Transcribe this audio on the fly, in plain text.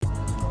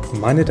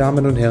Meine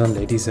Damen und Herren,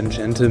 Ladies and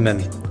Gentlemen,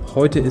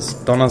 heute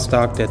ist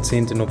Donnerstag, der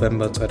 10.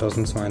 November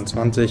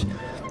 2022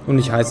 und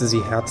ich heiße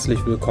Sie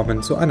herzlich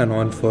willkommen zu einer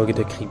neuen Folge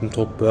der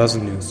Griepentrog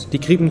Börsen News. Die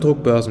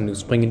Griepentrog Börsen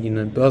News bringen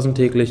Ihnen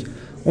börsentäglich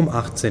um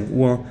 18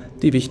 Uhr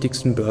die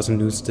wichtigsten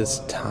Börsennews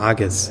des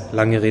Tages.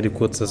 Lange Rede,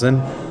 kurzer Sinn,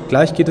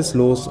 gleich geht es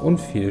los und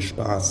viel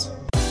Spaß.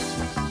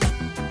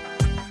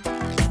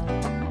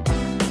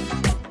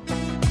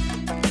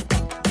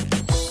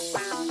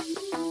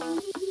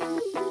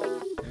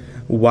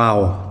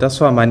 Wow, das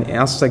war mein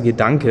erster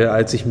Gedanke,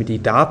 als ich mir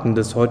die Daten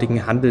des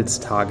heutigen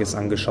Handelstages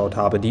angeschaut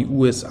habe. Die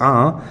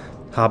USA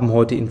haben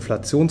heute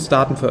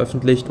Inflationsdaten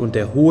veröffentlicht und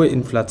der hohe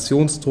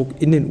Inflationsdruck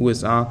in den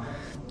USA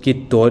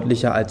geht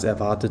deutlicher als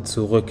erwartet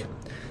zurück.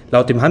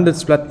 Laut dem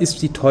Handelsblatt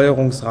ist die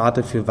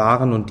Teuerungsrate für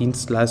Waren und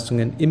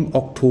Dienstleistungen im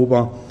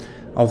Oktober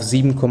auf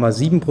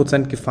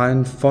 7,7%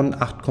 gefallen von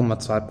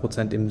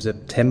 8,2% im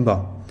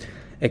September.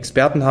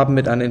 Experten haben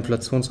mit einer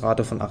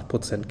Inflationsrate von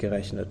 8%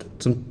 gerechnet.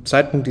 Zum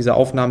Zeitpunkt dieser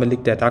Aufnahme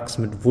liegt der DAX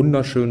mit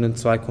wunderschönen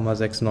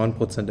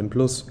 2,69% im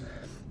Plus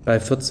bei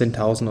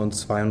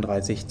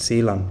 14.032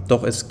 Zählern.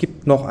 Doch es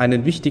gibt noch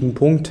einen wichtigen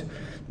Punkt,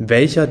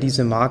 welcher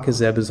diese Marke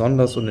sehr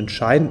besonders und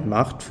entscheidend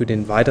macht für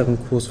den weiteren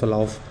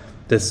Kursverlauf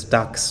des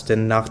DAX.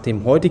 Denn nach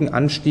dem heutigen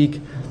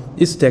Anstieg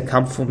ist der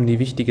Kampf um die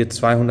wichtige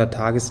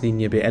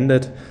 200-Tageslinie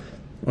beendet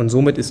und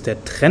somit ist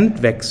der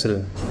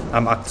Trendwechsel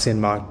am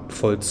Aktienmarkt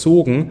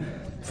vollzogen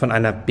von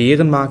einer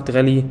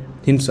Bärenmarkt-Rallye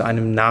hin zu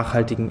einem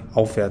nachhaltigen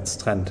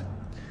Aufwärtstrend.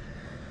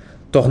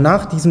 Doch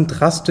nach diesem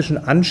drastischen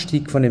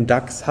Anstieg von dem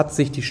DAX hat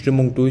sich die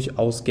Stimmung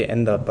durchaus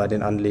geändert bei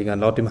den Anlegern.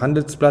 Laut dem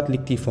Handelsblatt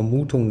liegt die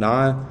Vermutung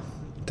nahe,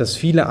 dass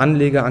viele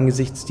Anleger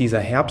angesichts dieser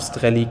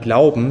Herbstrallye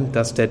glauben,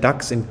 dass der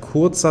DAX in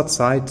kurzer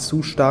Zeit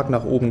zu stark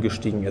nach oben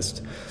gestiegen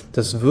ist.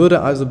 Das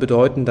würde also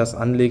bedeuten, dass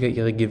Anleger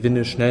ihre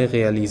Gewinne schnell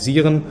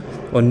realisieren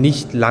und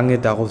nicht lange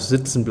darauf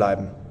sitzen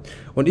bleiben.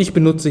 Und ich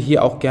benutze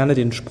hier auch gerne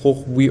den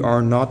Spruch "We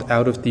are not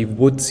out of the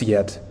woods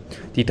yet".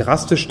 Die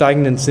drastisch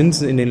steigenden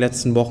Zinsen in den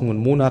letzten Wochen und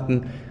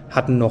Monaten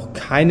hatten noch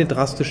keine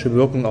drastische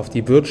Wirkung auf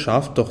die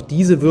Wirtschaft, doch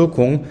diese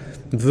Wirkung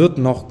wird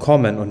noch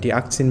kommen und die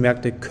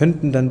Aktienmärkte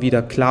könnten dann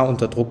wieder klar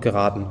unter Druck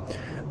geraten.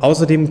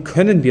 Außerdem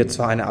können wir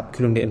zwar eine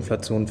Abkühlung der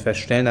Inflation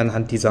feststellen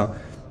anhand dieser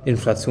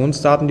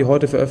Inflationsdaten, die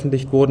heute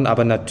veröffentlicht wurden,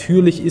 aber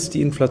natürlich ist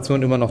die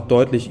Inflation immer noch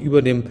deutlich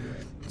über dem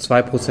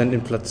 2%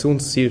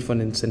 Inflationsziel von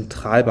den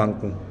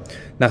Zentralbanken.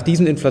 Nach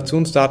diesen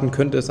Inflationsdaten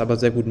könnte es aber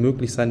sehr gut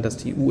möglich sein, dass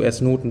die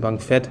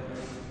US-Notenbank Fed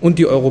und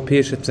die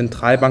Europäische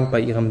Zentralbank bei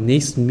ihrem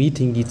nächsten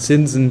Meeting die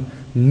Zinsen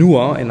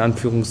nur, in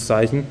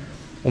Anführungszeichen,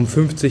 um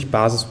 50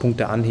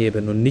 Basispunkte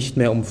anheben und nicht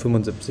mehr um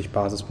 75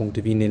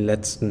 Basispunkte wie in den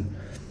letzten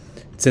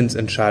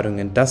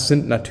Zinsentscheidungen. Das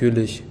sind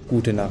natürlich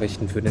gute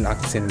Nachrichten für den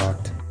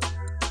Aktienmarkt.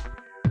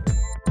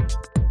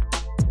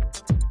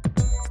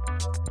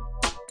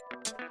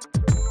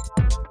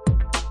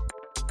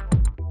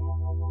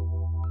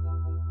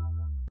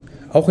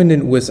 Auch in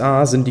den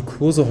USA sind die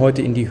Kurse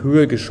heute in die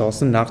Höhe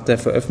geschossen nach der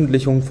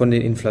Veröffentlichung von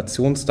den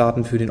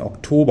Inflationsdaten für den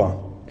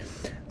Oktober.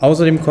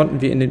 Außerdem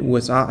konnten wir in den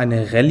USA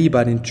eine Rallye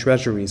bei den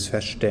Treasuries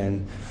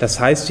feststellen. Das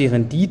heißt, die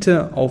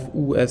Rendite auf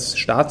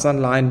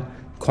US-Staatsanleihen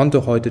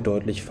konnte heute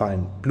deutlich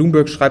fallen.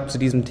 Bloomberg schreibt zu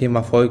diesem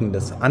Thema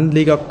Folgendes: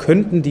 Anleger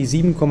könnten die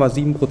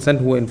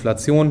 7,7% hohe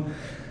Inflation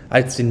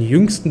als den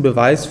jüngsten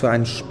Beweis für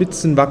ein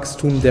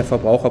Spitzenwachstum der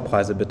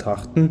Verbraucherpreise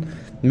betrachten,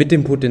 mit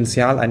dem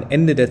Potenzial, ein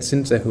Ende der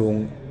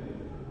Zinserhöhung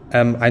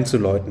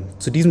einzuläuten.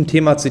 Zu diesem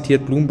Thema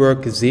zitiert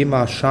Bloomberg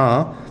Seema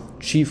Shah,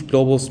 Chief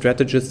Global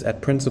Strategist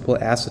at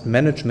Principal Asset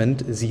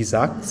Management. Sie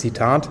sagt,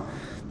 Zitat,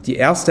 die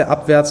erste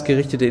abwärts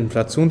gerichtete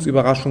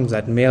Inflationsüberraschung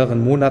seit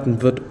mehreren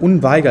Monaten wird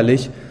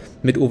unweigerlich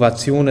mit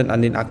Ovationen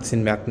an den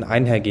Aktienmärkten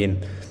einhergehen.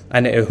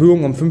 Eine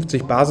Erhöhung um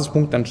 50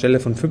 Basispunkte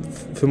anstelle von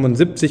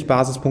 75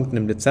 Basispunkten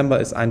im Dezember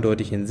ist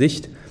eindeutig in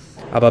Sicht.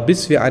 Aber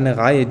bis wir eine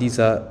Reihe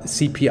dieser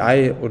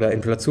CPI oder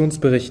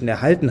Inflationsberichten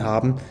erhalten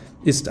haben,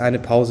 ist eine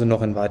Pause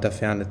noch in weiter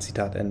Ferne,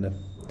 Zitat Ende.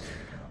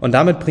 Und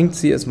damit bringt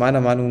sie es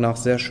meiner Meinung nach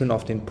sehr schön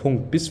auf den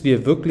Punkt. Bis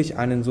wir wirklich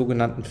einen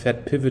sogenannten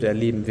Fed Pivot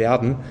erleben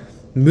werden,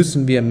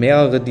 müssen wir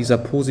mehrere dieser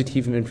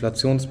positiven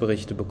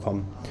Inflationsberichte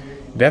bekommen.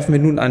 Werfen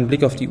wir nun einen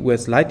Blick auf die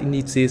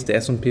US-Leitindizes. Der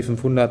S&P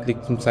 500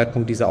 liegt zum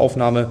Zeitpunkt dieser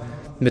Aufnahme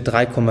mit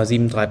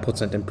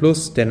 3,73% im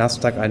Plus, der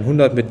Nasdaq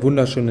 100 mit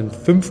wunderschönen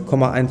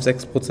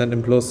 5,16%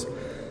 im Plus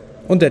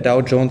und der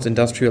Dow Jones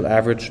Industrial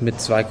Average mit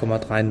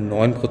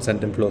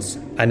 2,39% im Plus.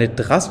 Eine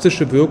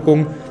drastische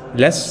Wirkung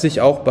lässt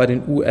sich auch bei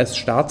den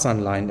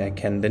US-Staatsanleihen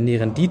erkennen, denn die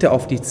Rendite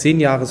auf die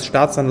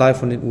 10-Jahres-Staatsanleihe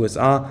von den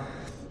USA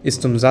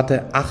ist um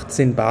satte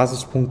 18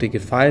 Basispunkte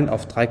gefallen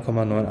auf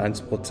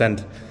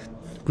 3,91%.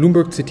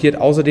 Bloomberg zitiert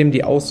außerdem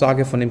die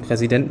Aussage von dem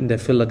Präsidenten der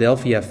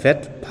Philadelphia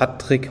Fed,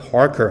 Patrick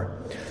Harker.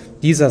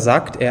 Dieser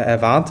sagt, er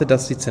erwarte,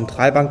 dass die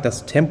Zentralbank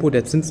das Tempo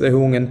der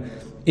Zinserhöhungen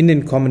in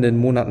den kommenden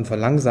Monaten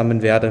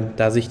verlangsamen werde,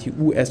 da sich die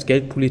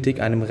US-Geldpolitik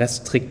einem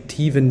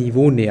restriktiven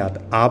Niveau nähert.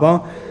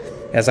 Aber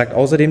er sagt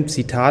außerdem,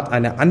 Zitat,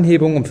 eine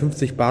Anhebung um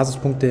 50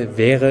 Basispunkte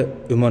wäre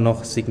immer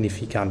noch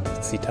signifikant.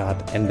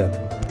 Zitat Ende.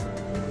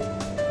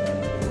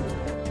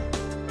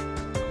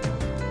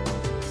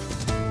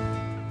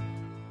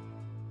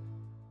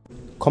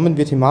 Kommen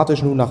wir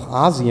thematisch nun nach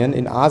Asien.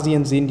 In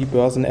Asien sehen die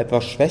Börsen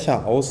etwas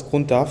schwächer aus.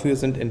 Grund dafür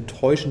sind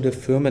enttäuschende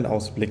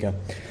Firmenausblicke.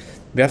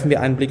 Werfen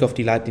wir einen Blick auf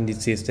die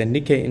Leitindizes. Der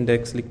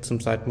Nikkei-Index liegt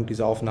zum Zeitpunkt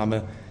dieser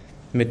Aufnahme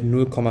mit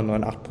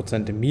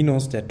 0,98% im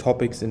Minus, der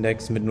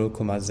Topix-Index mit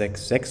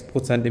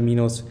 0,66% im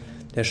Minus,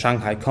 der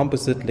Shanghai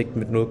Composite liegt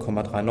mit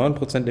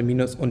 0,39% im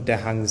Minus und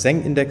der Hang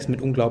Seng-Index mit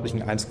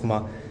unglaublichen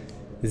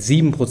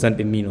 1,7%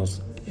 im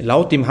Minus.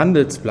 Laut dem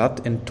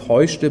Handelsblatt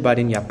enttäuschte bei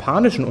den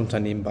japanischen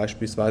Unternehmen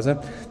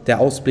beispielsweise der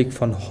Ausblick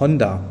von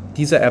Honda.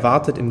 Dieser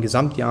erwartet im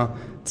Gesamtjahr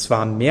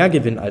zwar mehr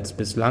Gewinn als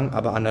bislang,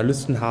 aber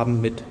Analysten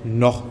haben mit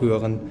noch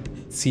höheren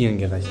Zielen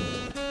gerechnet.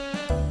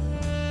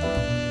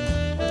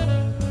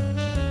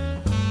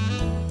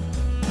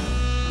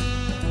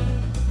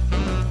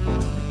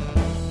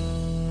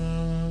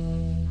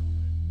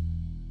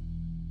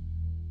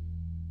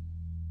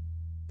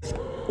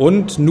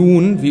 Und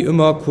nun, wie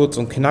immer, kurz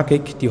und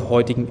knackig, die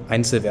heutigen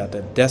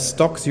Einzelwerte. Der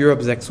Stoxx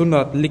Europe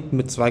 600 liegt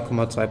mit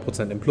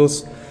 2,2% im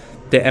Plus,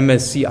 der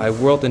MSCI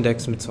World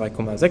Index mit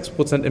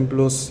 2,6% im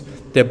Plus,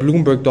 der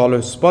Bloomberg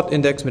Dollar Spot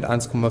Index mit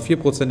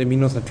 1,4% im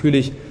Minus.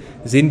 Natürlich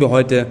sehen wir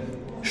heute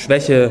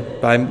Schwäche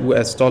beim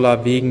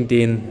US-Dollar wegen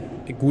den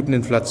guten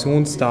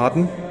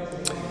Inflationsdaten.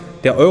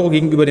 Der Euro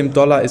gegenüber dem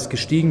Dollar ist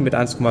gestiegen mit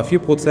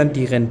 1,4%.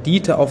 Die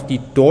Rendite auf die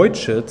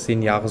deutsche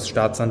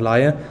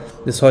 10-Jahres-Staatsanleihe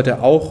ist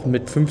heute auch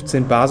mit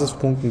 15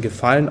 Basispunkten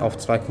gefallen auf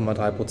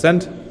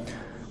 2,3%.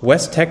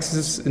 West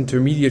Texas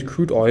Intermediate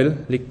Crude Oil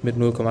liegt mit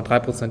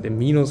 0,3% im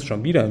Minus,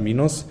 schon wieder im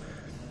Minus,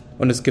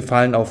 und ist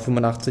gefallen auf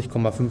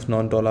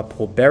 $85,59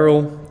 pro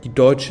Barrel. Die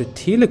Deutsche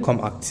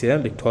Telekom-Aktie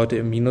liegt heute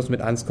im Minus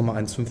mit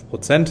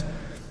 1,15%.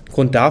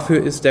 Grund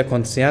dafür ist, der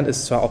Konzern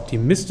ist zwar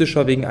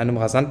optimistischer wegen einem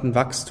rasanten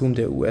Wachstum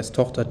der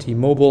US-Tochter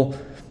T-Mobile,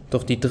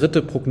 doch die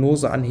dritte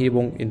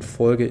Prognoseanhebung in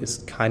Folge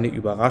ist keine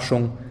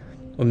Überraschung.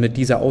 Und mit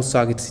dieser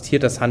Aussage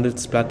zitiert das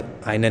Handelsblatt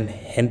einen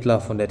Händler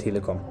von der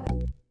Telekom.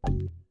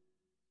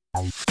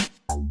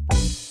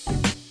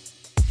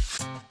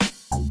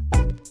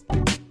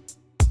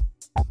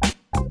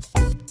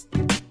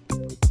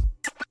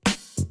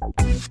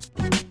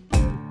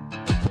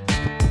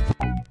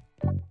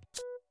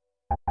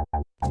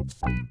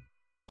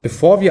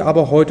 Bevor wir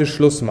aber heute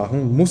Schluss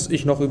machen, muss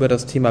ich noch über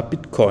das Thema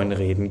Bitcoin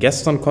reden.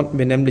 Gestern konnten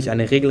wir nämlich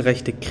eine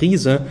regelrechte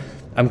Krise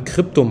am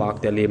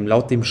Kryptomarkt erleben.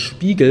 Laut dem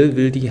Spiegel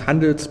will die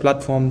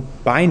Handelsplattform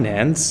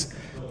Binance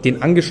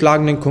den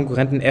angeschlagenen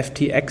Konkurrenten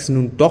FTX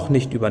nun doch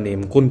nicht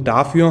übernehmen. Grund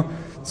dafür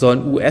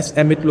sollen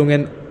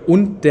US-Ermittlungen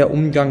und der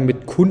Umgang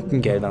mit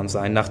Kundengeldern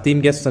sein.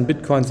 Nachdem gestern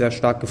Bitcoin sehr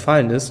stark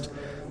gefallen ist,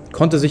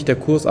 konnte sich der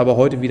Kurs aber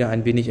heute wieder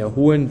ein wenig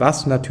erholen,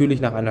 was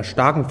natürlich nach einer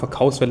starken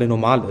Verkaufswelle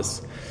normal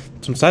ist.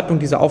 Zum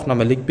Zeitpunkt dieser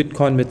Aufnahme liegt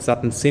Bitcoin mit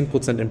satten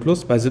 10% im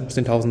Plus bei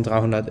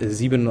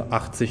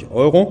 17.387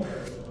 Euro.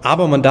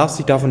 Aber man darf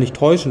sich davon nicht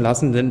täuschen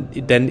lassen,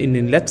 denn in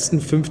den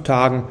letzten 5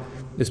 Tagen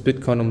ist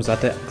Bitcoin um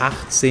satte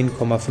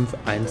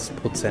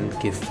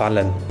 18,51%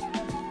 gefallen.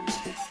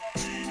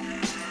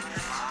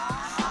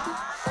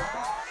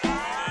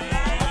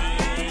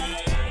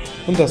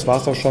 Und das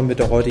war's auch schon mit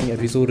der heutigen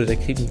Episode der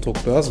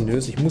Griepentrog Börsen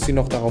News. Ich muss Sie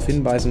noch darauf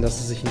hinweisen, dass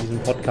es sich in diesem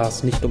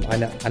Podcast nicht um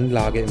eine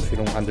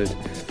Anlageempfehlung handelt.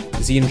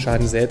 Sie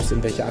entscheiden selbst,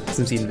 in welche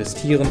Aktien Sie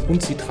investieren,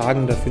 und Sie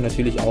tragen dafür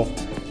natürlich auch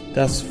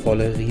das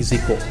volle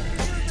Risiko.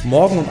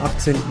 Morgen um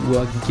 18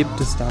 Uhr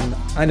gibt es dann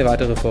eine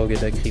weitere Folge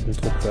der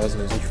Griepentrog Börsen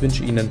News. Ich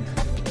wünsche Ihnen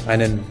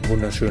einen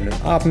wunderschönen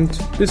Abend.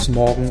 Bis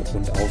morgen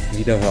und auf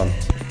Wiederhören.